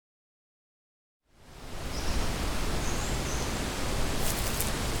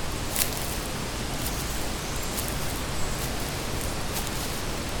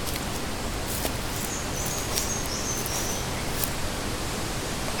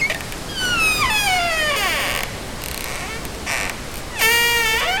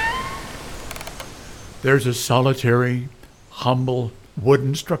There's a solitary, humble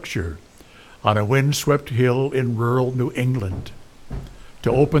wooden structure on a windswept hill in rural New England.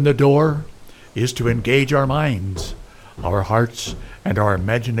 To open the door is to engage our minds, our hearts, and our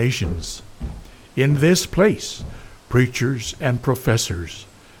imaginations. In this place, preachers and professors,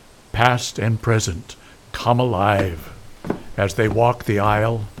 past and present, come alive as they walk the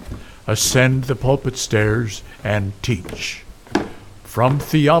aisle, ascend the pulpit stairs, and teach. From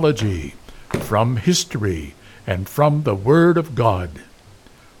theology, from history, and from the Word of God.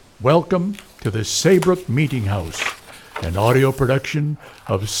 Welcome to the Saybrook Meeting House, an audio production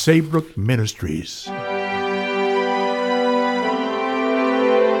of Saybrook Ministries.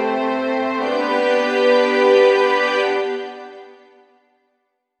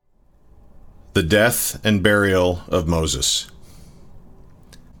 The death and burial of Moses.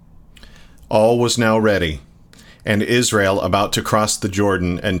 All was now ready, and Israel about to cross the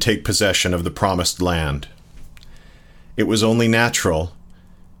Jordan and take possession of the promised land. It was only natural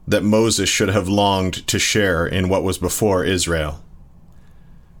that Moses should have longed to share in what was before Israel.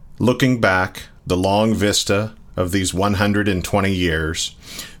 Looking back, the long vista of these 120 years,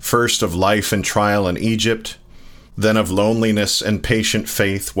 first of life and trial in Egypt, then of loneliness and patient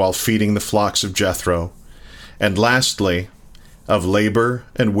faith while feeding the flocks of Jethro, and lastly, of labor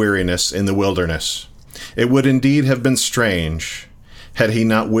and weariness in the wilderness. It would indeed have been strange had he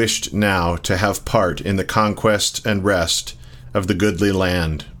not wished now to have part in the conquest and rest of the goodly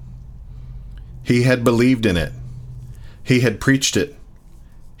land. He had believed in it. He had preached it.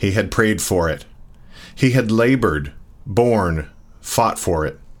 He had prayed for it. He had labored, borne, fought for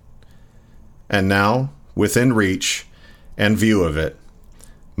it. And now, within reach and view of it,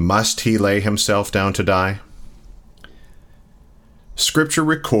 must he lay himself down to die? Scripture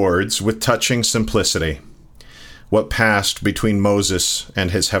records with touching simplicity what passed between Moses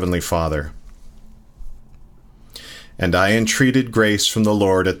and his heavenly Father. And I entreated grace from the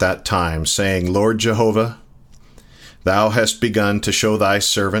Lord at that time, saying, Lord Jehovah, thou hast begun to show thy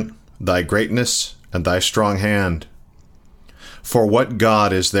servant thy greatness and thy strong hand. For what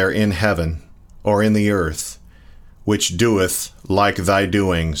God is there in heaven or in the earth, which doeth like thy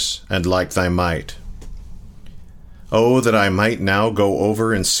doings and like thy might? Oh, that I might now go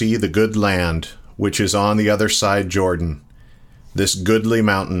over and see the good land which is on the other side Jordan, this goodly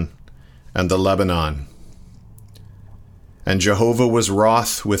mountain and the Lebanon. And Jehovah was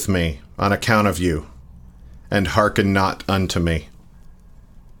wroth with me on account of you, and hearkened not unto me.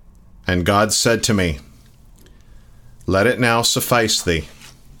 And God said to me, Let it now suffice thee.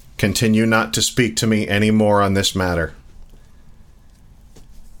 Continue not to speak to me any more on this matter.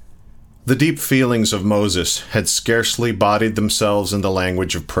 The deep feelings of Moses had scarcely bodied themselves in the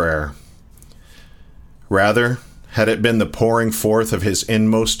language of prayer. Rather, had it been the pouring forth of his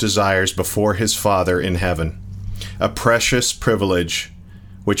inmost desires before his Father in heaven, a precious privilege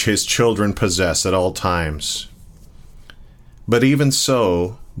which his children possess at all times. But even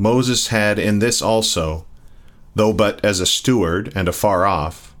so, Moses had in this also, though but as a steward and afar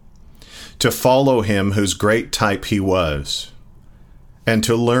off, to follow him whose great type he was, and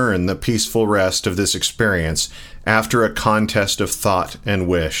to learn the peaceful rest of this experience after a contest of thought and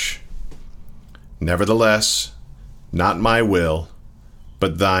wish. Nevertheless, not my will,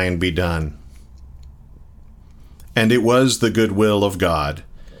 but thine be done. And it was the good will of God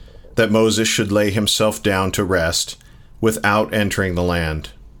that Moses should lay himself down to rest without entering the land.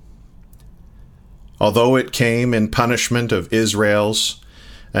 Although it came in punishment of Israel's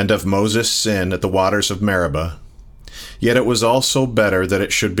and of Moses' sin at the waters of Meribah, yet it was also better that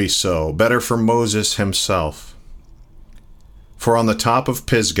it should be so, better for Moses himself. For on the top of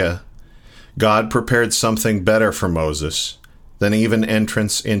Pisgah, God prepared something better for Moses than even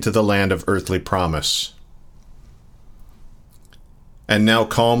entrance into the land of earthly promise. And now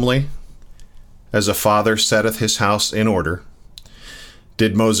calmly, as a father setteth his house in order,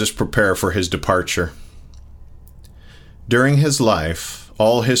 did Moses prepare for his departure. During his life,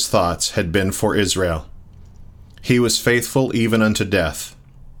 all his thoughts had been for Israel. He was faithful even unto death.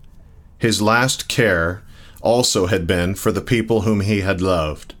 His last care also had been for the people whom he had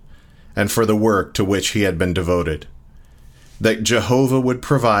loved, and for the work to which he had been devoted, that Jehovah would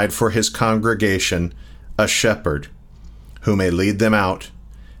provide for his congregation a shepherd who may lead them out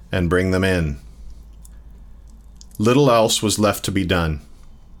and bring them in. Little else was left to be done.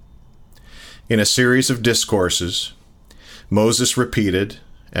 In a series of discourses, Moses repeated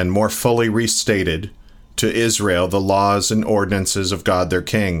and more fully restated to Israel the laws and ordinances of God their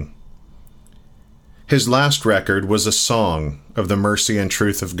King. His last record was a song of the mercy and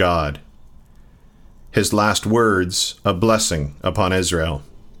truth of God. His last words, a blessing upon Israel.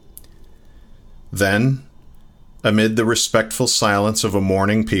 Then, amid the respectful silence of a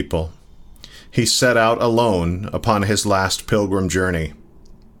mourning people, he set out alone upon his last pilgrim journey.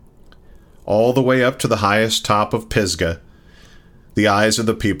 All the way up to the highest top of Pisgah, the eyes of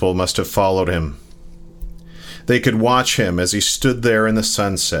the people must have followed him. They could watch him as he stood there in the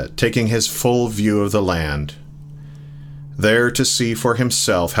sunset, taking his full view of the land, there to see for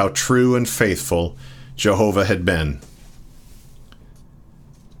himself how true and faithful Jehovah had been.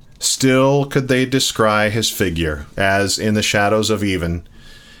 Still could they descry his figure, as, in the shadows of even,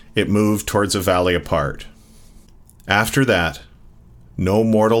 it moved towards a valley apart. After that, no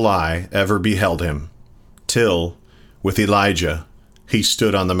mortal eye ever beheld him, till, with Elijah, he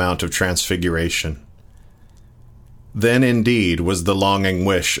stood on the Mount of Transfiguration. Then indeed was the longing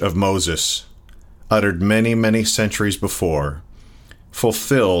wish of Moses, uttered many, many centuries before,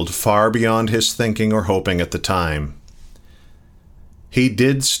 fulfilled far beyond his thinking or hoping at the time. He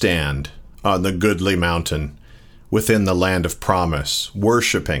did stand on the goodly mountain within the land of promise,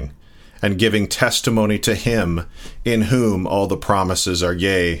 worshiping and giving testimony to him in whom all the promises are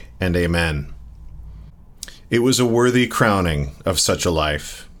yea and amen. It was a worthy crowning of such a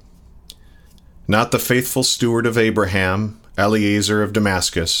life. Not the faithful steward of Abraham, Eliezer of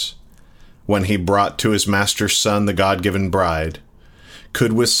Damascus, when he brought to his master's son the God-given bride,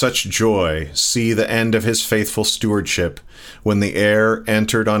 could with such joy see the end of his faithful stewardship when the heir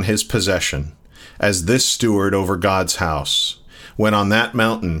entered on his possession, as this steward over God's house, when on that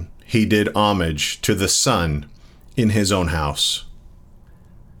mountain he did homage to the Son in his own house.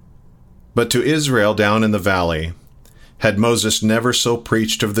 But to Israel down in the valley, had Moses never so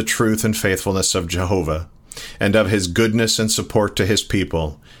preached of the truth and faithfulness of Jehovah, and of his goodness and support to his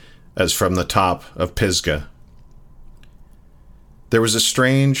people, as from the top of Pisgah. There was a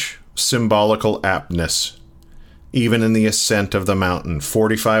strange, symbolical aptness, even in the ascent of the mountain,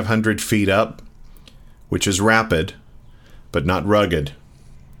 4,500 feet up, which is rapid, but not rugged.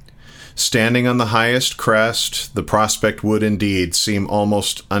 Standing on the highest crest, the prospect would indeed seem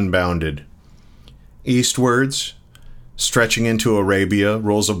almost unbounded. Eastwards, stretching into Arabia,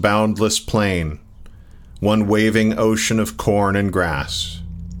 rolls a boundless plain, one waving ocean of corn and grass.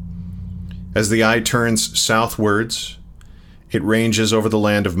 As the eye turns southwards, it ranges over the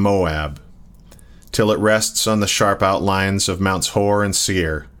land of Moab, till it rests on the sharp outlines of Mounts Hor and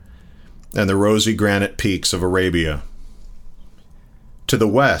Seir, and the rosy granite peaks of Arabia. To the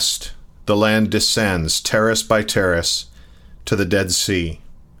west, the land descends, terrace by terrace, to the Dead Sea,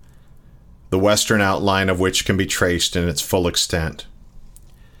 the western outline of which can be traced in its full extent.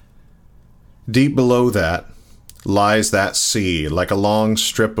 Deep below that lies that sea, like a long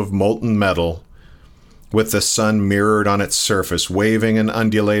strip of molten metal, with the sun mirrored on its surface, waving and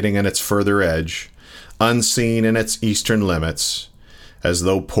undulating in its further edge, unseen in its eastern limits, as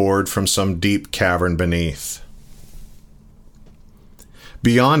though poured from some deep cavern beneath.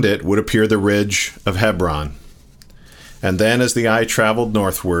 Beyond it would appear the ridge of Hebron, and then as the eye traveled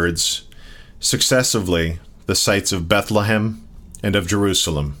northwards, successively the sites of Bethlehem and of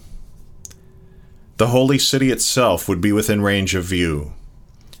Jerusalem. The holy city itself would be within range of view.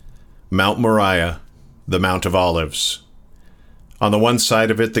 Mount Moriah, the Mount of Olives. On the one side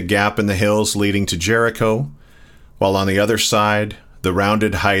of it, the gap in the hills leading to Jericho, while on the other side, the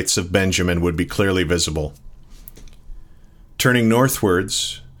rounded heights of Benjamin would be clearly visible. Turning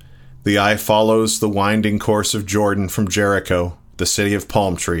northwards, the eye follows the winding course of Jordan from Jericho, the city of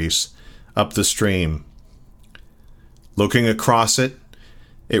palm trees, up the stream. Looking across it,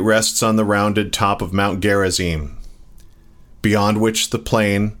 it rests on the rounded top of Mount Gerizim, beyond which the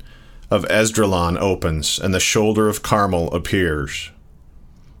plain of Esdraelon opens and the shoulder of Carmel appears.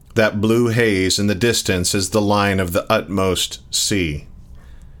 That blue haze in the distance is the line of the utmost sea.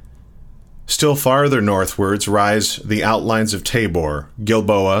 Still farther northwards rise the outlines of Tabor,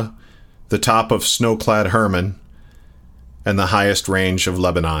 Gilboa, the top of snow-clad Hermon, and the highest range of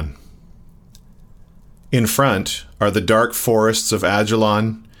Lebanon. In front are the dark forests of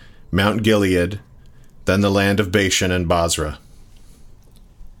Ajalon, Mount Gilead, then the land of Bashan and Basra.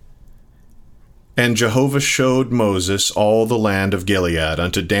 And Jehovah showed Moses all the land of Gilead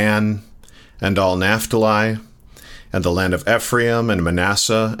unto Dan, and all Naphtali, and the land of Ephraim and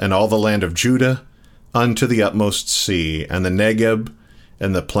Manasseh, and all the land of Judah, unto the utmost sea, and the Negeb,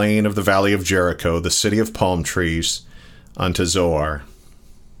 and the plain of the valley of Jericho, the city of palm trees, unto Zoar.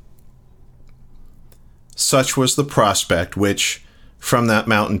 Such was the prospect which, from that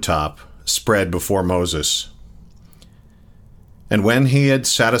mountaintop, spread before Moses. And when he had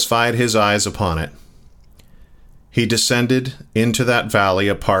satisfied his eyes upon it, he descended into that valley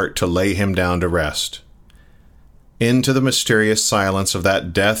apart to lay him down to rest, into the mysterious silence of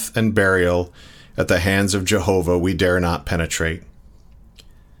that death and burial at the hands of Jehovah we dare not penetrate.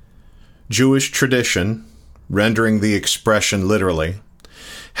 Jewish tradition, rendering the expression literally,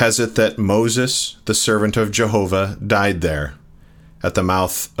 has it that Moses, the servant of Jehovah, died there, at the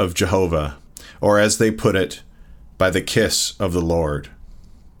mouth of Jehovah, or as they put it, by the kiss of the Lord.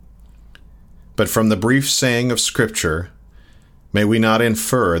 But from the brief saying of Scripture, may we not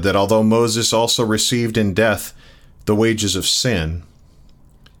infer that although Moses also received in death the wages of sin,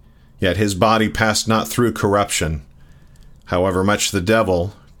 yet his body passed not through corruption, however much the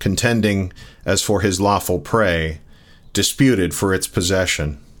devil, contending as for his lawful prey, disputed for its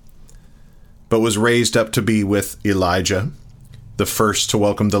possession, but was raised up to be with Elijah, the first to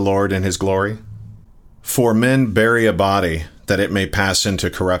welcome the Lord in his glory? For men bury a body, that it may pass into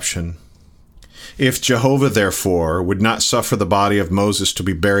corruption. If Jehovah, therefore, would not suffer the body of Moses to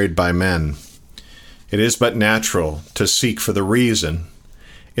be buried by men, it is but natural to seek for the reason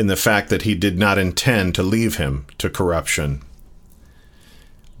in the fact that he did not intend to leave him to corruption.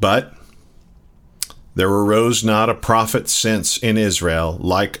 But there arose not a prophet since in Israel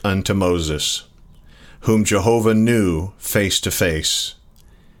like unto Moses, whom Jehovah knew face to face,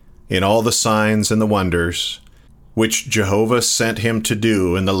 in all the signs and the wonders which Jehovah sent him to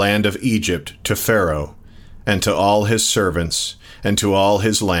do in the land of Egypt to Pharaoh, and to all his servants, and to all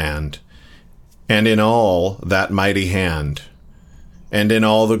his land, and in all that mighty hand, and in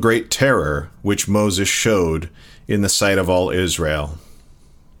all the great terror which Moses showed in the sight of all Israel.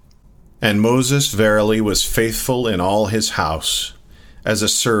 And Moses verily was faithful in all his house, as a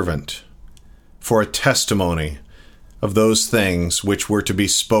servant, for a testimony of those things which were to be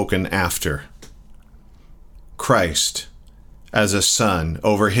spoken after. Christ, as a son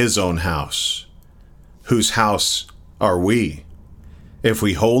over his own house, whose house are we, if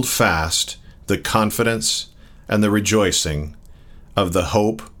we hold fast the confidence and the rejoicing of the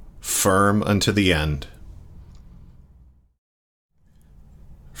hope firm unto the end.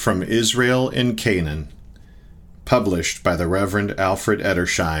 From Israel in Canaan, published by the Reverend Alfred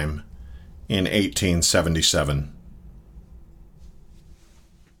Edersheim in 1877.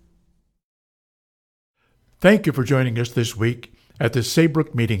 Thank you for joining us this week at the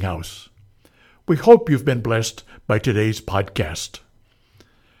Saybrook Meeting House. We hope you've been blessed by today's podcast.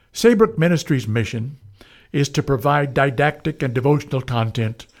 Saybrook Ministries' mission is to provide didactic and devotional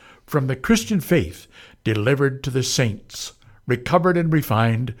content from the Christian faith delivered to the saints, recovered and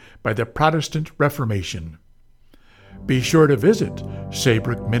refined by the Protestant Reformation. Be sure to visit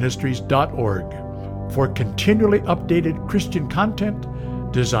SaybrookMinistries.org for continually updated Christian content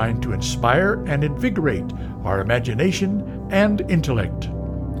designed to inspire and invigorate our imagination and intellect.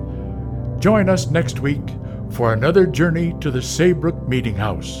 Join us next week for another journey to the Saybrook Meeting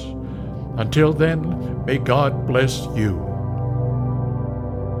House. Until then, may God bless you.